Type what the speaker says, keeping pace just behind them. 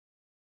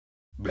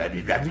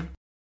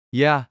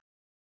Yeah,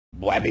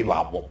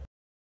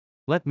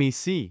 let me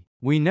see.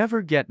 We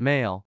never get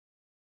mail.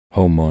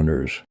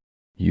 Homeowners,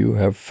 you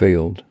have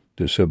failed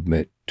to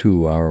submit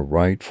to our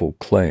rightful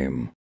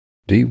claim.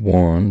 Be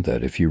warned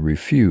that if you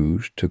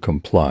refuse to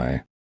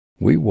comply,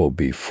 we will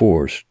be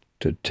forced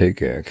to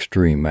take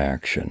extreme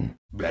action.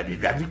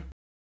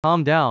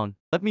 Calm down.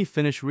 Let me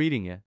finish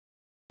reading it.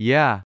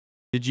 Yeah.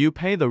 Did you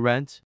pay the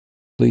rent?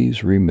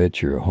 Please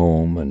remit your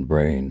home and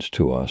brains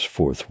to us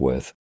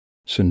forthwith.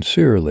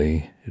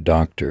 Sincerely,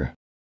 Dr.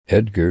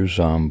 Edgar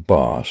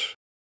Zomboss.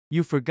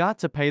 You forgot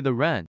to pay the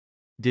rent,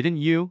 didn't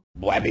you?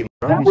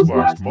 That was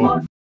last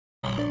month.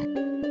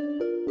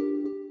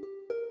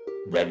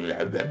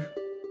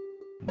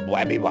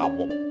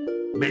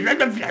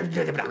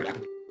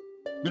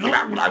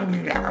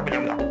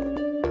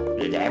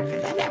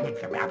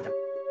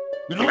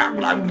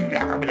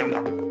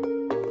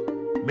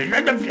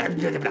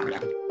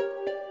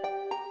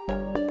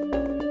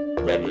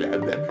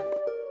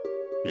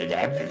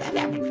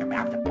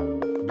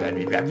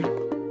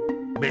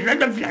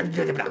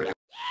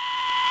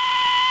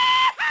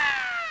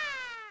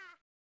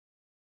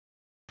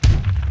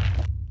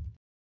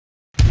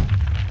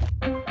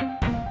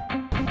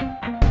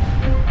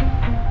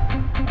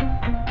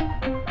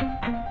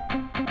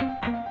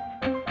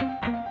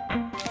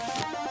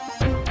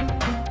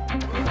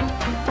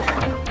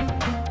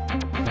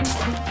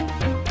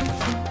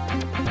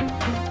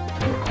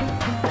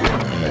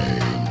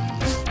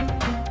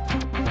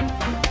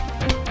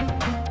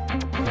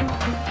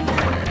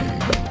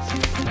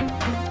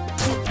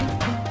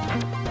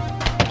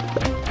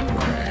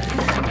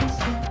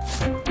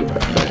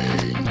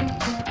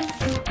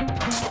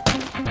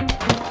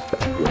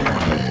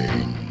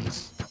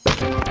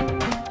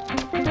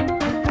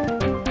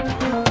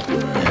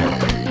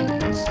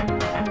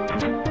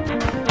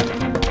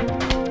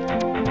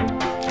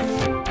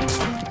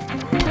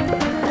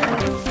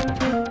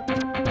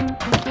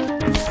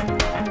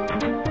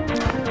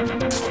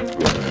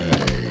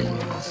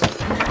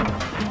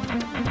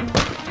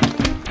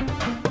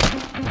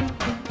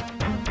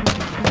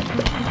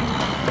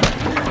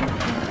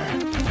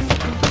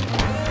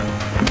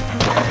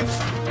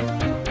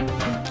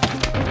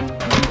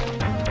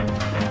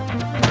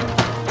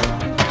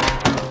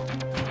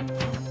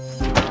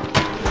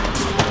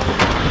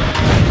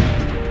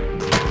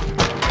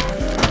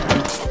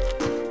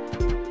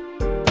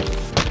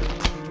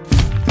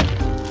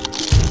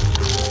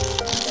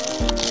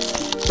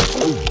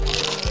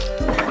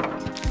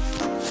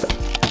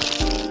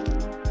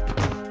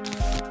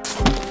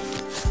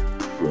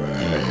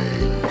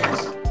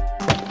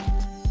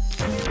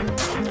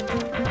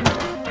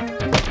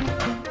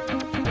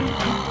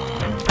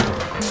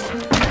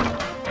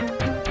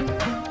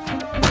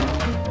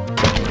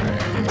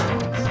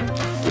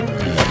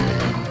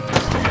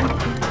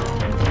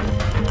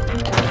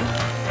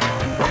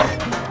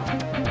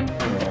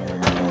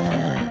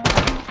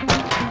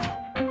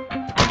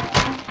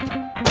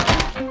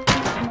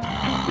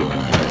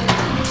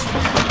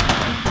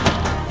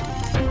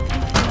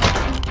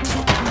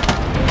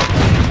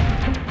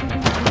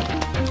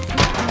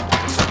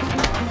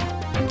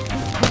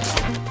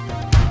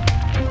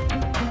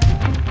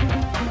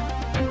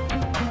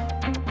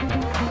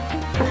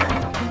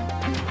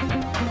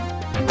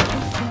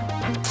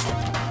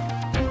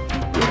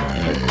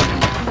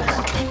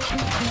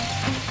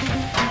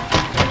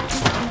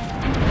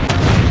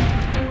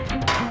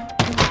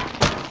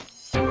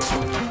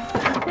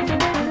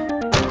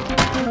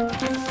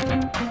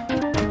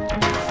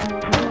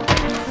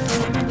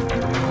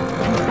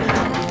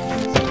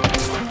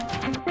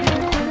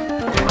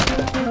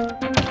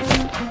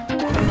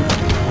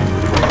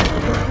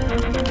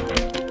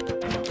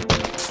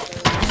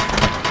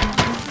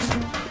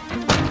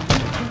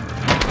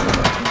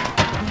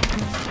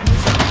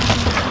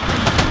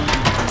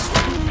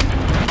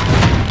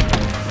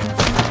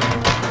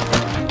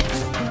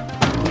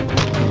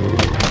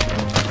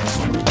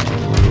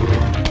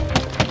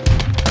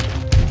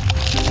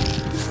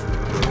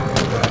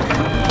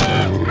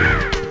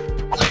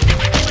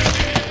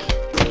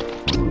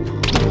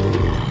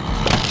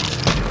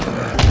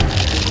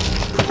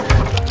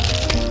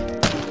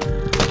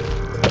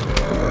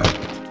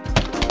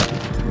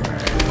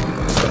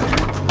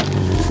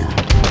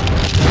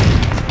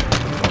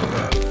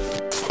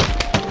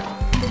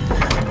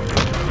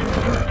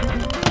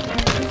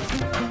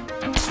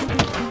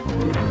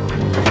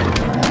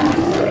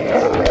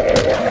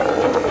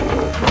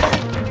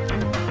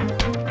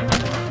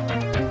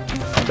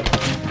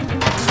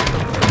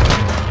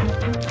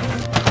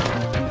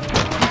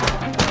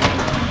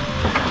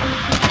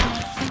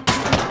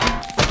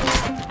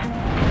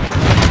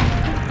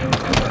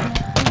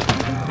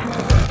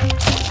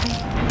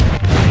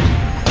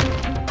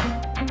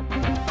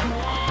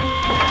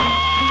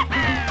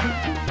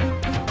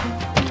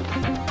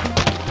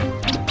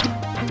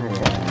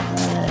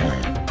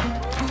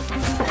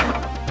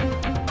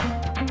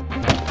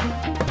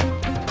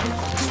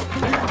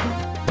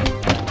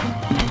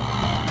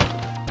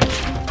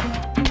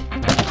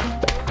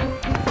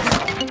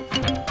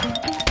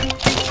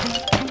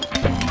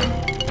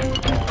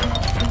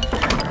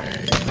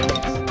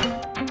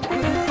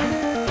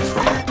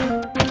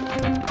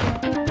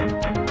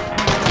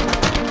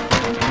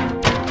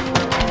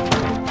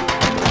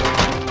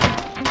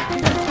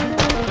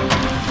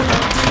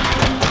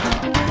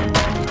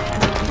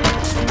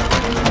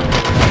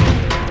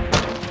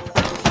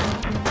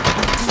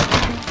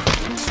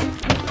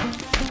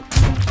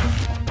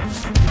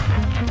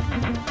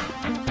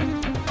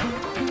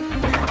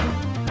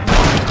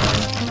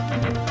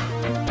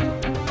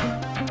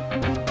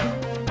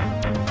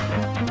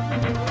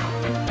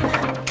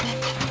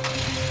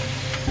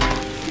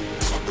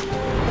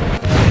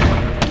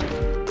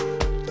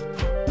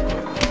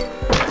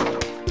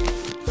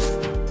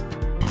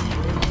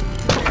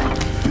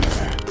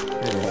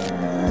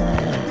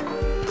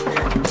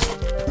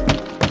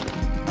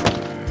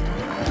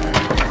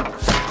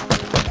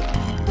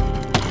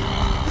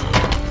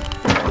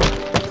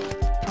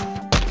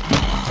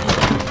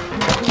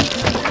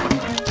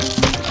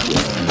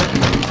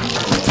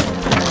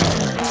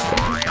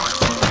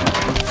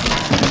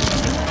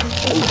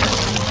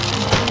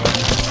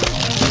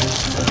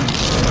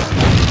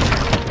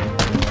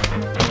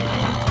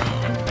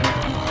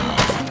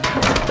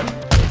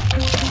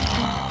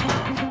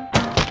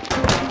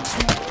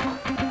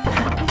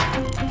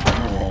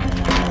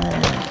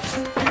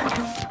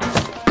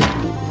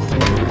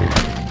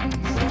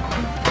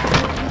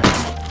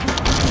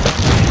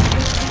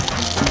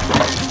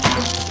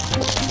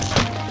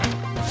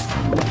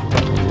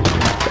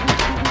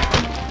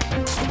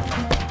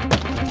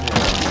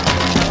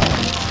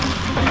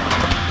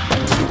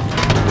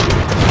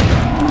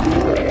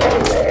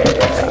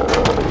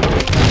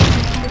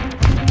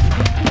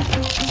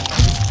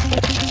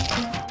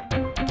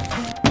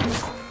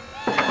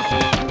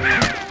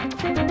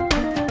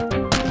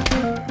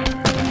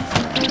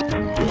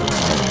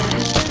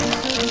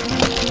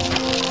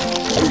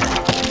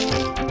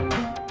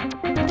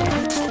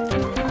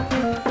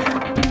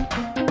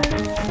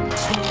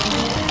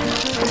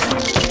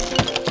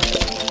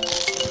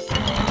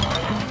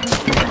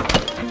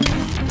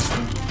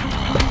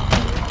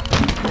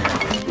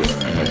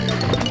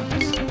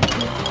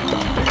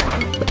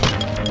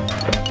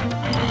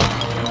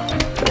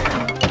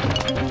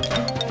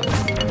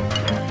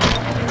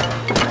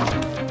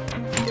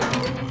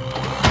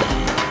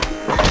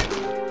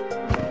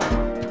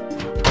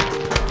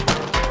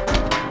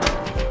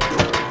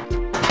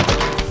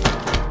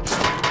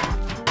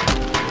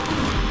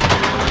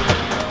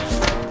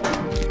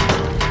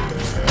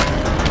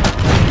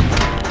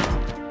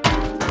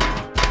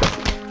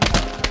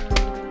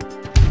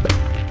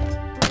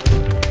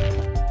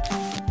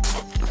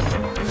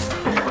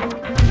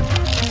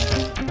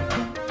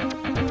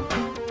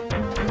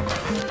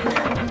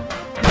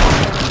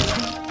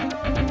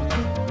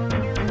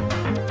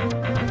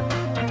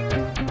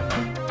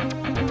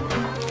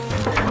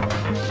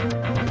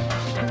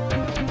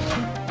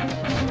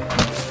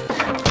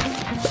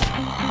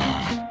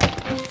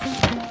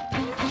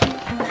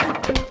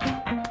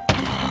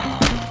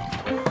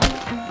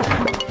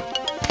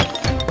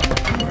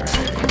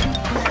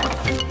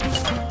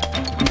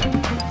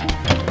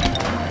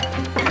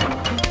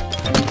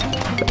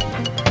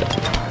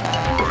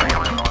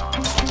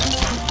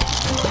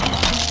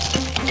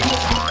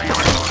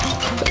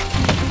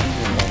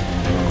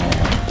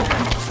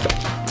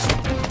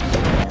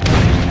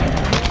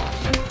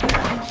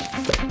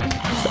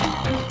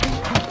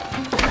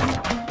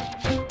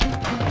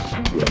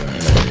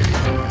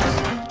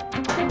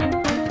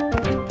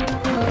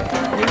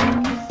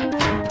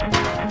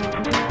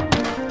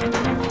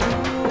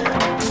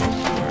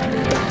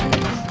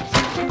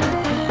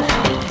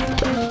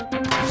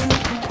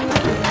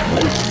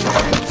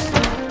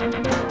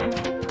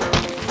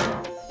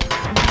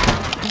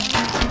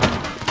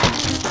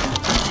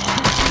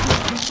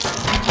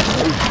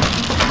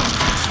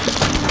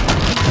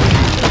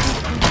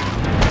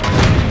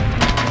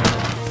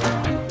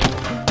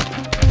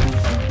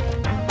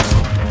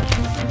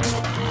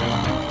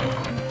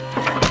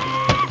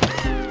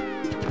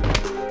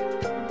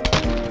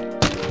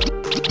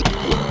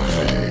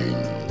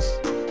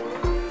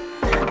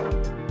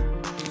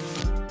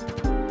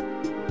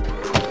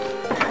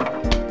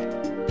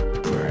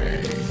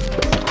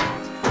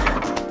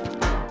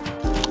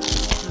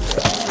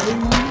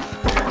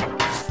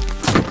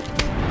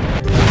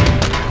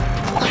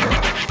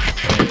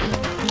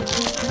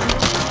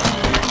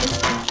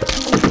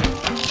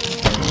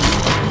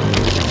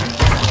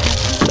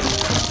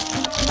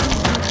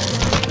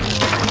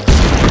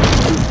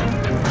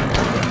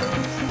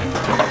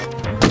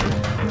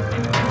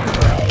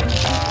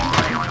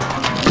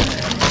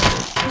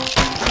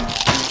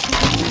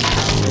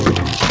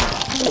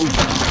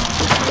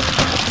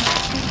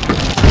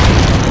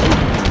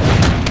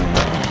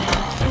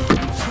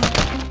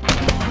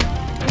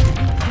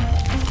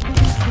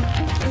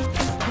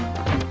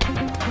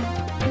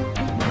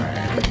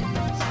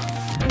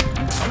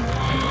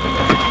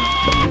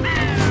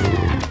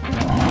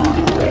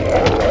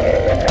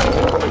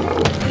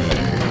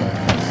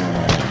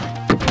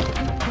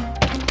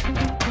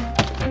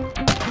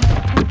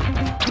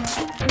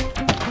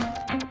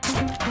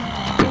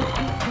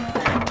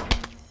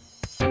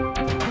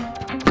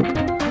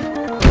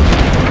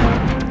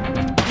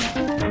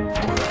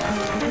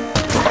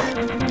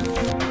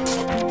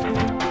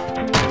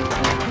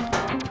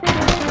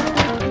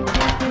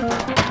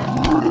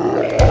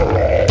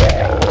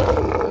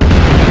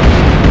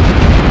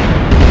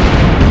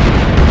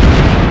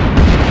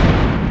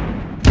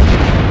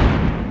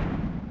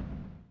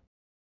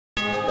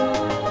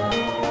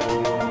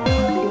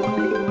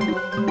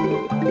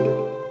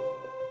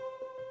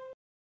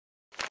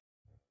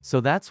 So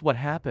that's what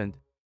happened.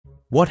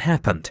 What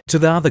happened to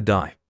the other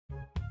guy?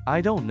 I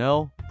don't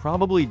know,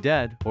 probably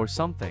dead or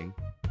something.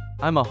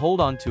 I'ma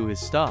hold on to his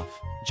stuff,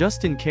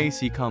 just in case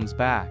he comes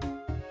back.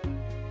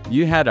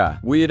 You had a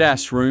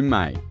weird-ass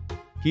roommate.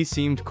 He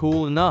seemed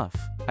cool enough.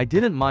 I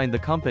didn't mind the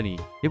company.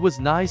 It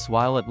was nice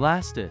while it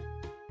lasted.